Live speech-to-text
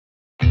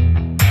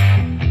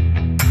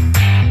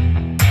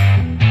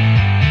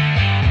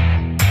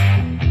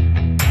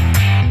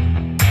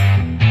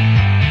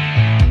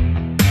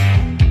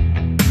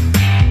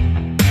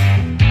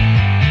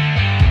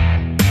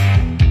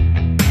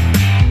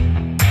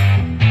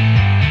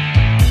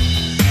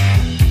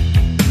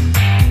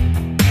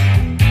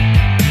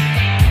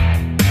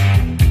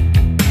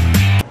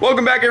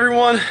Welcome back,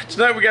 everyone.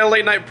 Tonight we got a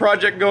late night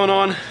project going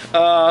on.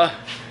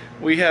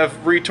 We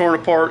have re-torn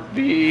apart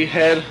the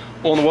head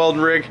on the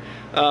welding rig.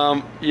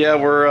 Yeah,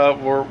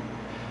 we're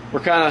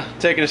kind of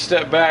taking a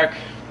step back.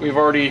 We've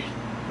already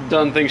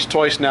done things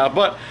twice now,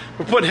 but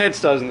we're putting head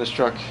studs in this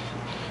truck.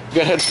 We've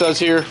got head studs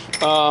here.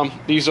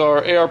 These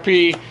are ARP.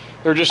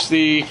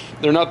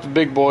 They're not the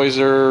big boys.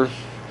 They're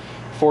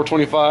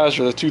 425s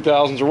or the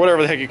 2000s or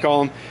whatever the heck you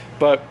call them.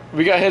 But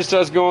we got head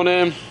studs going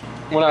in.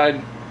 When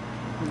I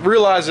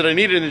realized that I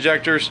needed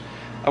injectors,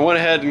 I went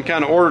ahead and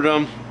kind of ordered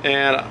them,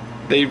 and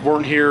they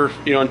weren't here,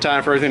 in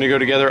time for everything to go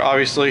together,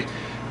 obviously,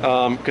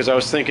 because I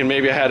was thinking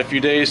maybe I had a few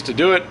days to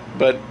do it,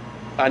 but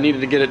I needed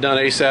to get it done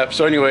ASAP.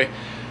 So anyway,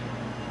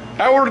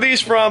 I ordered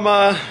these from,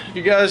 if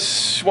you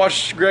guys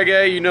watch Greg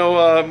A, you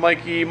know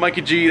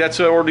Mikey G, that's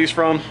who I ordered these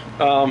from.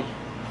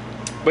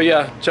 But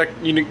yeah, check,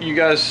 you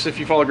guys, if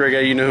you follow Greg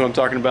A, you know who I'm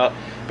talking about.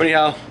 But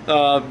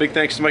anyhow, big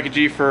thanks to Mikey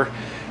G for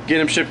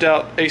getting them shipped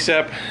out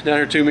ASAP down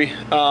here to me.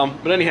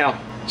 But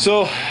anyhow,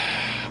 so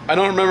I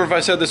don't remember if I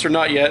said this or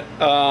not yet,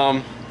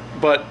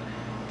 but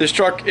this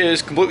truck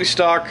is completely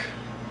stock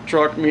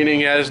truck,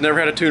 meaning it has never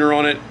had a tuner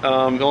on it. The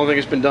only thing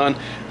that's been done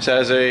is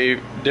has a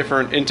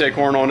different intake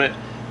horn on it,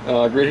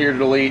 grid here to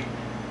delete,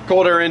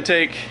 cold air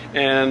intake,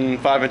 and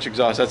 5-inch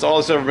exhaust. That's all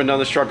that's ever been done.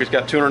 This truck has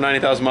got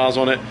 290,000 miles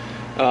on it.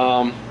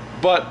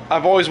 But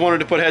I've always wanted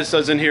to put head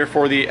studs in here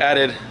for the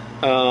added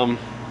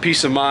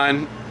peace of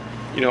mind,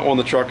 on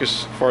the truck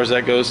as far as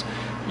that goes.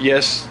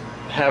 Yes,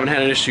 haven't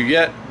had an issue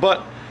yet,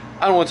 but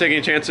I don't want to take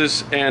any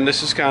chances, and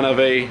this is kind of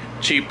a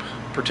cheap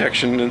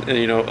protection,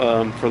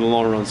 for the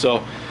long run.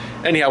 So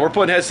anyhow, we're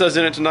putting head studs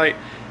in it tonight,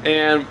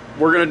 and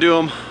we're going to do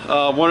them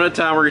one at a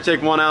time. We're going to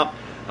take one out.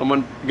 I'm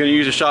going to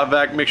use a shop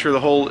vac, make sure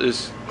the hole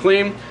is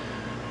clean.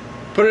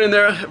 Put it in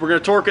there. We're going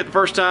to torque it the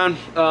first time.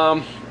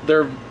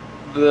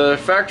 The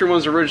factory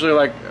ones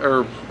originally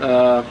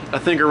I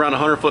think around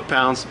 100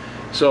 foot-pounds.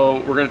 So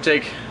we're going to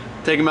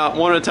take them out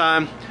one at a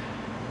time,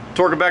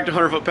 torque it back to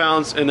 100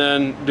 foot-pounds, and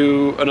then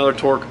do another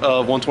torque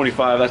of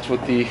 125. That's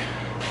what the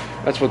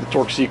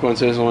torque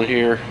sequence is on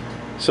here.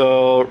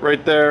 So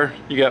right there,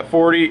 you got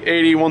 40,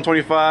 80,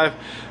 125.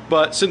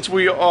 But since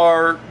we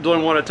are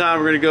doing one at a time,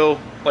 we're going to go,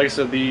 like I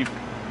said,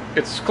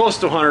 it's close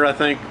to 100, I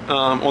think,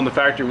 on the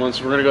factory ones.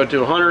 So we're going to go to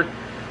 100.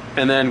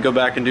 And then go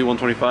back and do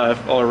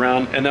 125 all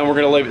around, and then we're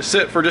going to let it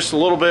sit for just a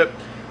little bit,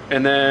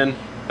 and then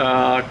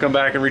come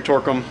back and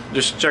retorque them,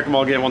 just check them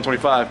all again at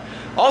 125.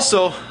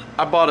 Also,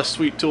 I bought a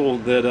sweet tool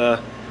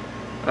that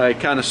I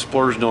kind of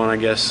splurged on, I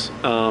guess,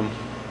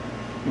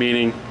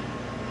 meaning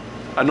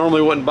I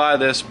normally wouldn't buy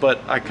this,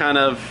 but I kind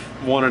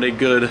of wanted a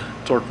good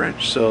torque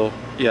wrench. So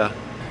yeah,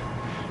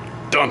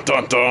 dun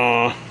dun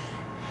dun.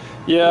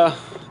 Yeah,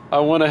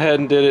 I went ahead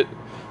and did it.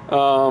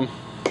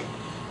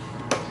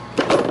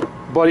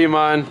 Buddy of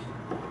mine,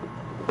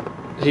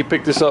 he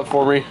picked this up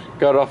for me,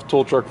 got it off the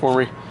tool truck for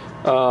me.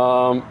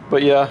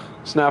 But yeah,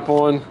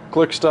 snap-on,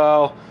 click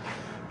style.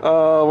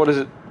 What is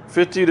it?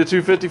 50 to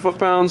 250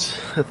 foot-pounds,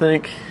 I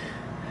think.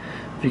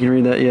 If you can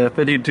read that, yeah,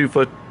 50 to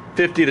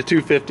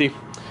 250.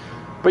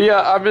 But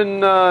yeah, I've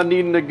been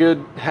needing a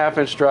good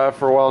half-inch drive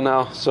for a while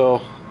now,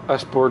 so I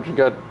splurged and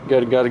got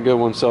a good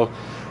one. So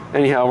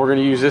anyhow, we're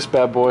gonna use this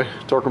bad boy,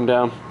 torque them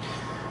down.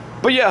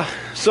 But yeah,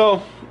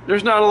 so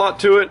there's not a lot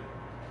to it.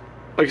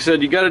 Like I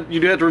said, you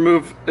do have to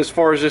remove, as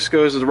far as this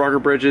goes, the rocker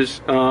bridges.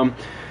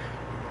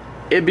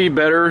 It'd be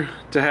better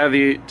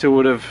to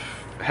would have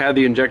had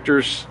the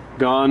injectors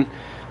gone.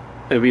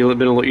 It'd been a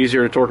little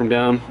easier to torque them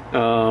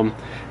down.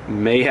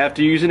 May have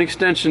to use an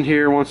extension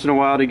here once in a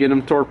while to get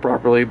them torqued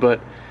properly,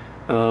 but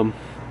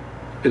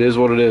it is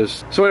what it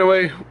is. So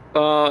anyway,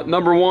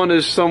 number one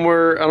is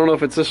somewhere, I don't know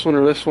if it's this one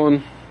or this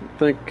one. I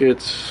think I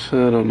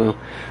don't know.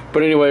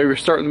 But anyway, we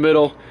start in the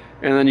middle,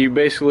 and then you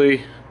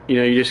basically,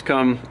 you just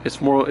come,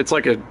 it's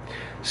like a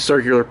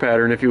circular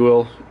pattern, if you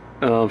will.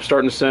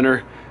 Start in the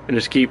center and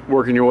just keep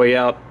working your way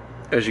out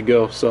as you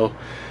go. So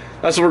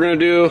that's what we're going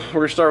to do. We're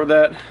going to start with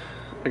that.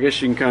 I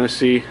guess you can kind of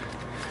see,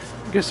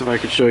 I guess if I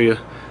could show you.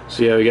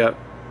 So yeah, we got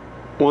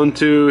 1,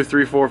 2,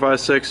 3, 4, 5,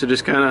 6. So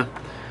just kind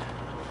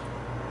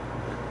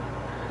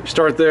of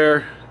start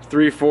there,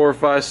 3, 4,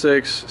 5,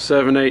 6,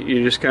 7, 8.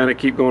 You just kind of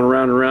keep going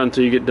around and around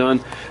until you get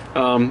done.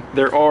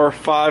 There are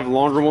 5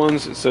 longer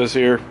ones, it says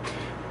here.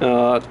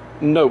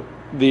 Nope,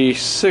 the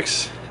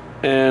 6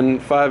 and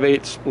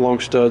 5/8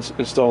 long studs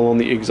installed on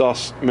the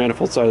exhaust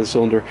manifold side of the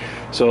cylinder.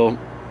 So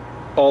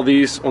all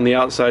these on the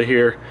outside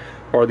here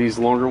are these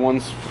longer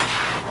ones.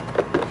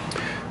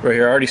 Right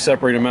here, I already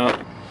separated them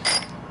out.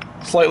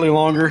 Slightly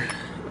longer,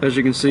 as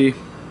you can see.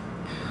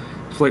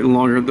 Slightly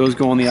longer, those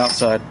go on the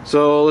outside.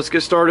 So let's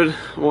get started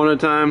one at a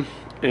time,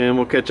 and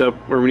we'll catch up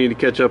where we need to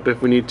catch up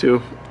if we need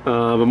to.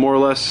 But more or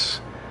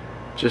less,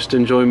 just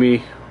enjoy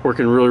me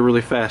working really,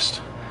 really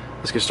fast.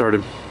 Let's get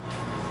started.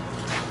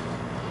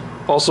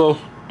 Also,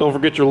 don't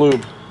forget your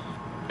lube,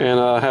 and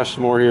have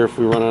some more here if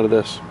we run out of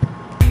this.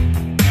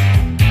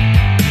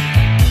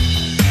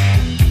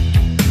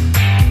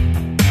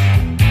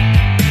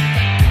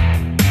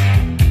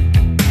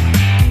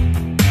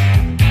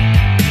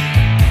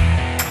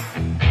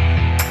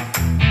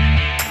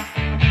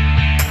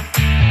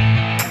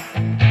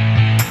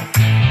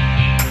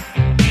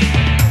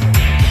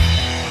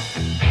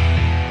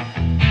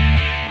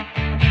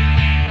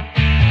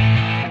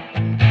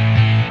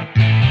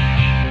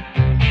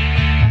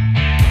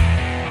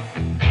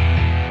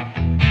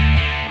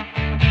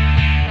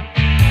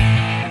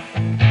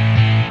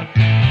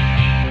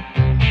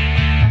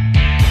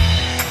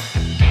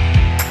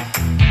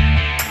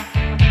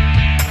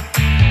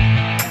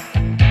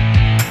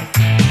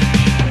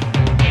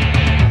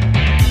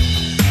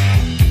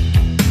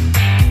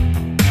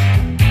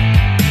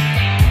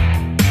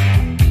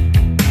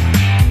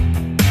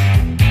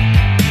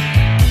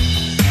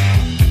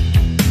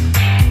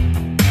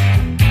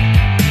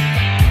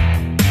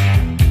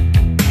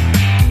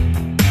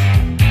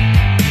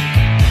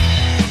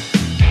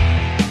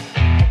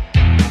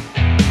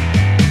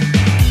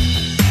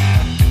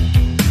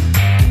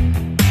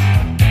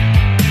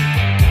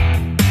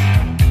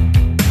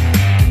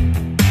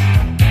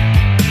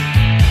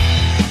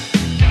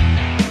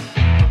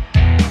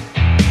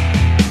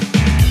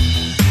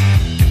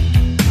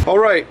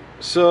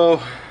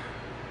 so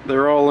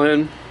they're all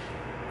in,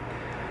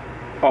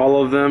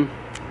 all of them.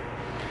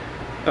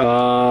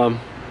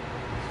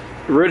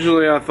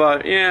 Originally I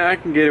thought, yeah, I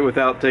can get it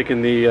without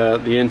taking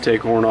the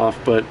intake horn off,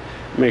 but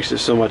it makes it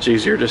so much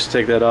easier just to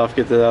take that off,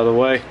 get that out of the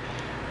way.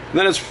 And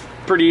then it's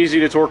pretty easy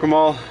to torque them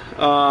all.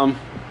 I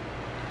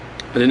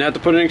didn't have to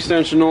put an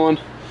extension on.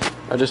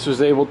 I just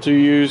was able to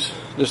use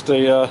just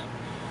a,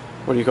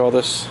 what do you call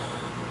this?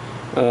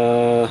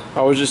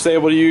 I was just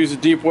able to use a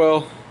deep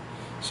well,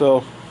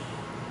 so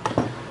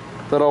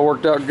that all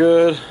worked out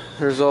good.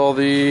 There's all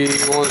the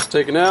ones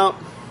taken out.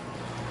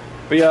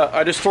 But yeah,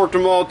 I just torqued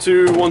them all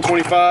to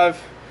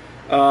 125.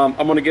 I'm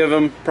gonna give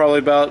them probably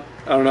about,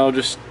 I don't know,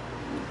 just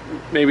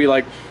maybe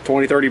like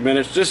 20-30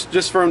 minutes,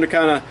 just for them to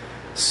kind of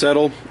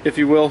settle, if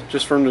you will,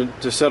 just for them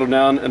to settle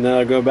down, and then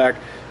I'll go back,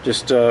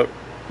 just you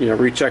know,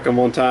 recheck them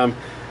one time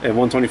at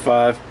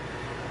 125,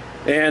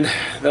 and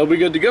they'll be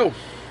good to go.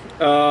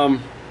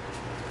 I'm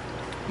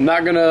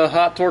not gonna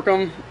hot torque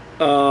them.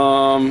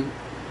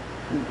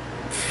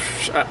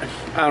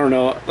 I don't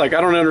know, like,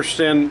 I don't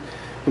understand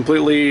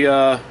completely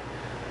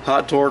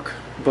hot torque,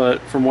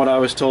 but from what I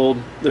was told,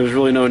 there's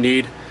really no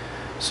need,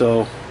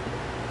 so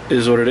it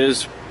is what it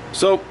is.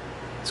 So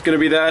it's gonna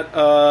be that,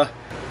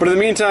 but in the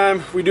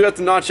meantime, we do have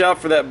to notch out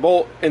for that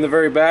bolt in the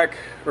very back,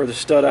 or the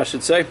stud I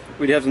should say.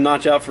 We'd have to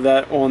notch out for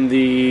that on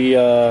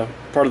the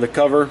part of the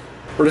cover.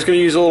 We're just gonna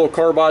use a little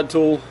carbide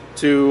tool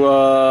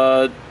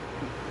to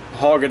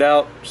hog it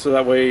out, so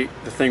that way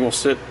the thing will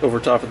sit over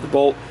top of the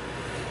bolt,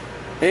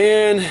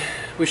 and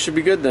we should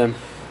be good then.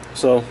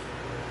 So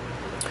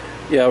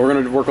yeah, we're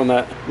gonna work on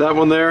that. That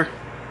one there,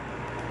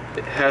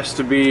 it has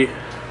to be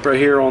right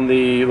here on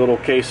the little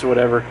case or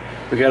whatever.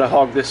 We gotta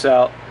hog this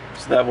out,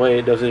 so that way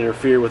it doesn't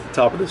interfere with the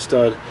top of the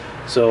stud.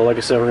 So like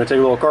I said, we're gonna take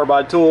a little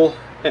carbide tool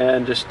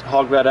and just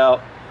hog that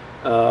out,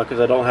 because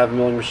I don't have a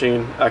milling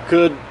machine. I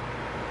could,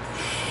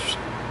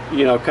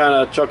 you know, kind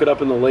of chuck it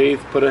up in the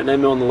lathe, put an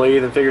end mill in the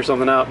lathe and figure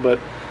something out, but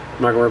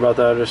I'm not gonna worry about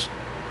that.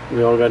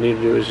 All I need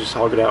to do is just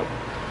hog it out.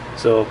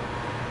 So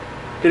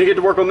gonna get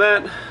to work on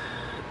that,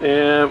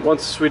 and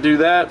once we do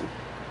that,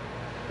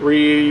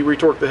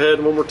 re-torque the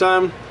head one more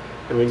time,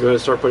 and we can go ahead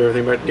and start putting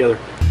everything back together.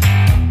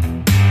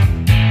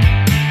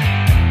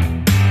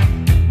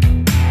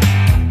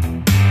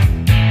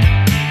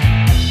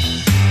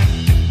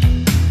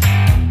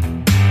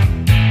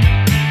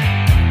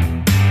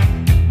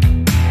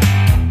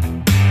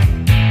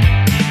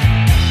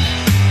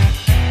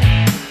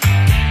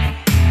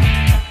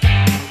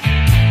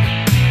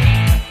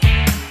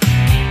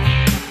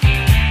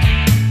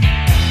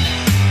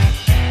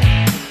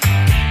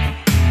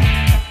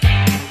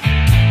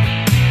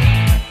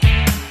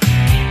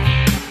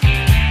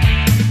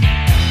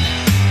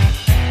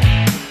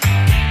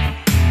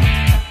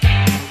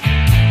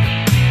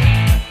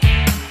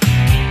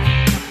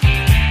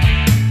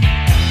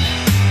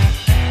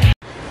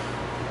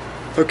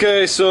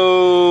 Okay,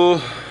 so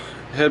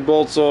head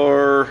bolts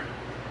are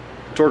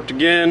torqued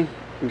again.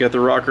 We got the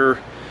rocker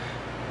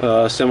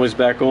assemblies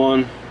back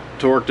on,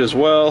 torqued as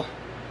well.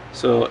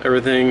 So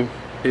everything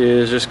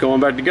is just going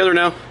back together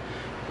now.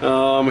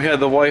 We had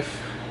the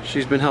wife,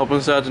 she's been helping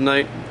us out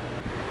tonight.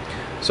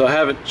 So I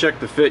haven't checked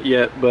the fit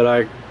yet, but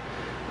I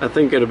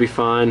think it'll be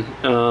fine.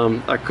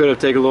 I could have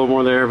taken a little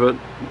more there, but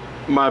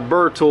my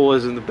burr tool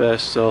isn't the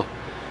best, so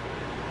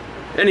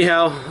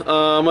anyhow,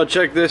 I'm gonna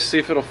check this, see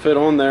if it'll fit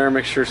on there,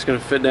 make sure it's gonna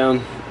fit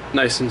down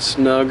nice and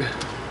snug.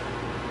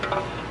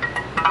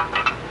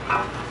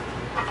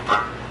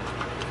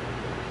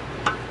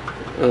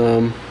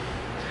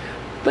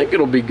 I think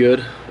it'll be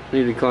good. I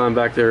need to climb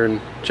back there and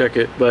check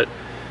it, but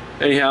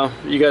anyhow,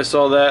 you guys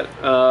saw that.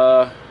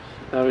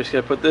 Now we just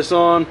gotta put this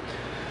on,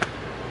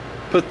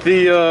 put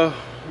the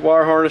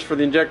wire harness for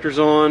the injectors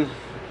on,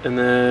 and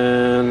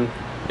then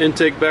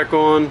intake back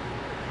on,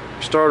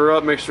 start her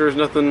up, make sure there's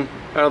nothing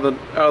out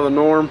of the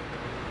norm,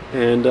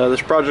 and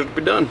this project will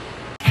be done.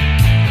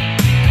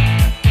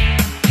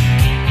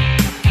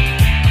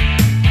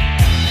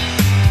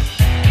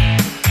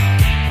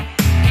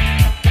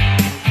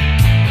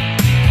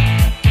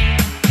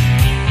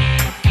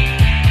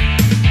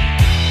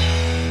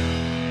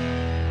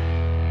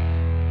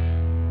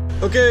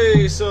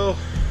 Okay, so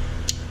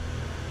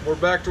we're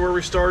back to where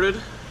we started,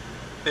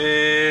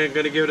 and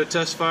gonna give it a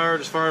test fire.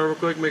 Just fire it real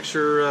quick, make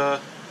sure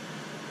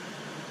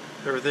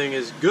everything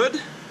is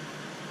good,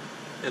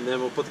 and then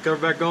we'll put the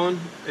cover back on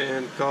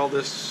and call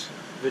this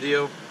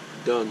video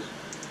done.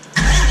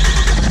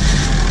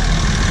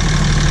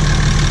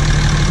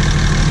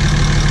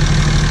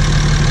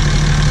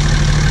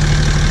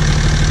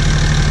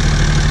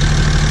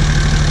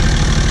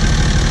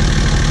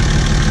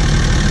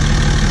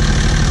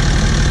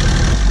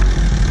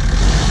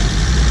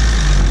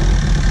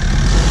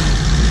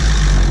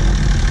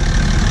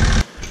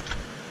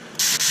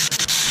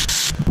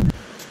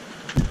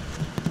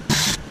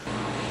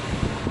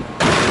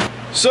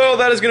 So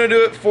that is going to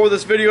do it for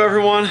this video,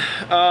 everyone.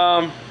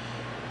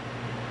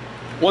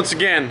 Once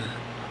again,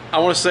 I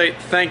want to say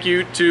thank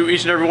you to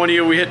each and every one of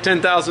you. We hit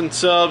 10,000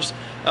 subs.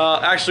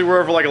 Actually,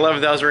 we're over like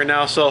 11,000 right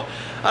now. So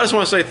I just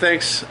want to say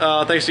thanks.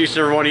 Thanks to each and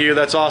every one of you.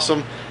 That's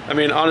awesome. I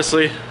mean,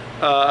 honestly,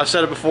 I've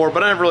said it before,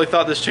 but I never really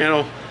thought this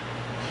channel,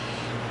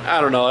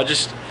 I don't know,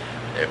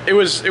 it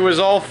was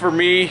all for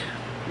me,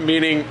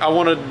 meaning I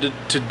wanted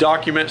to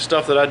document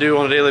stuff that I do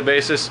on a daily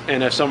basis,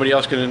 and if somebody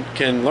else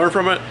can learn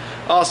from it,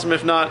 awesome.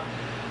 If not,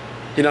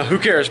 you know, who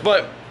cares?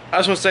 But I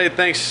just want to say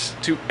thanks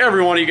to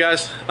every one of you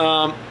guys.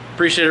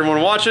 Appreciate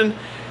everyone watching,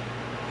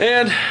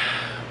 and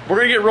we're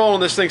gonna get rolling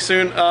on this thing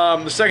soon.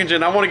 The second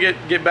gen, I want to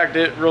get back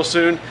to it real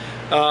soon.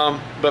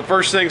 But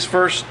first things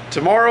first,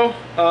 tomorrow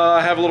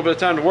I have a little bit of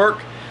time to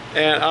work,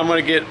 and I'm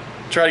gonna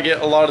try to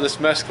get a lot of this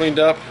mess cleaned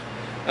up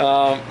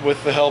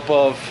with the help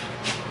of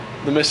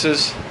the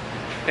missus,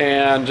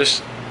 and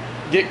just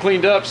get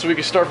cleaned up so we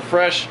can start from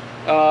fresh.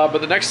 But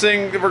the next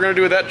thing that we're going to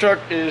do with that truck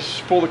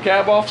is pull the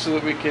cab off so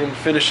that we can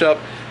finish up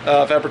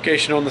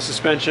fabrication on the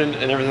suspension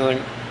and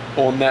everything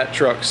on that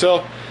truck.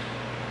 So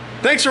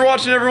thanks for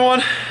watching,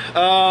 everyone.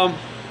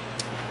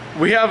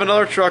 We have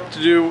another truck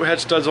to do head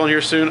studs on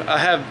here soon.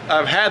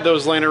 I've had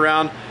those laying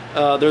around.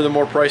 They're the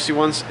more pricey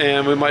ones,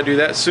 and we might do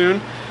that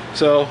soon.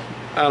 So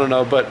I don't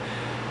know, but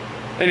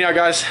anyhow,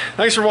 guys,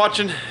 thanks for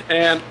watching,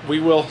 and we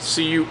will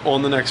see you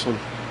on the next one.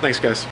 Thanks, guys.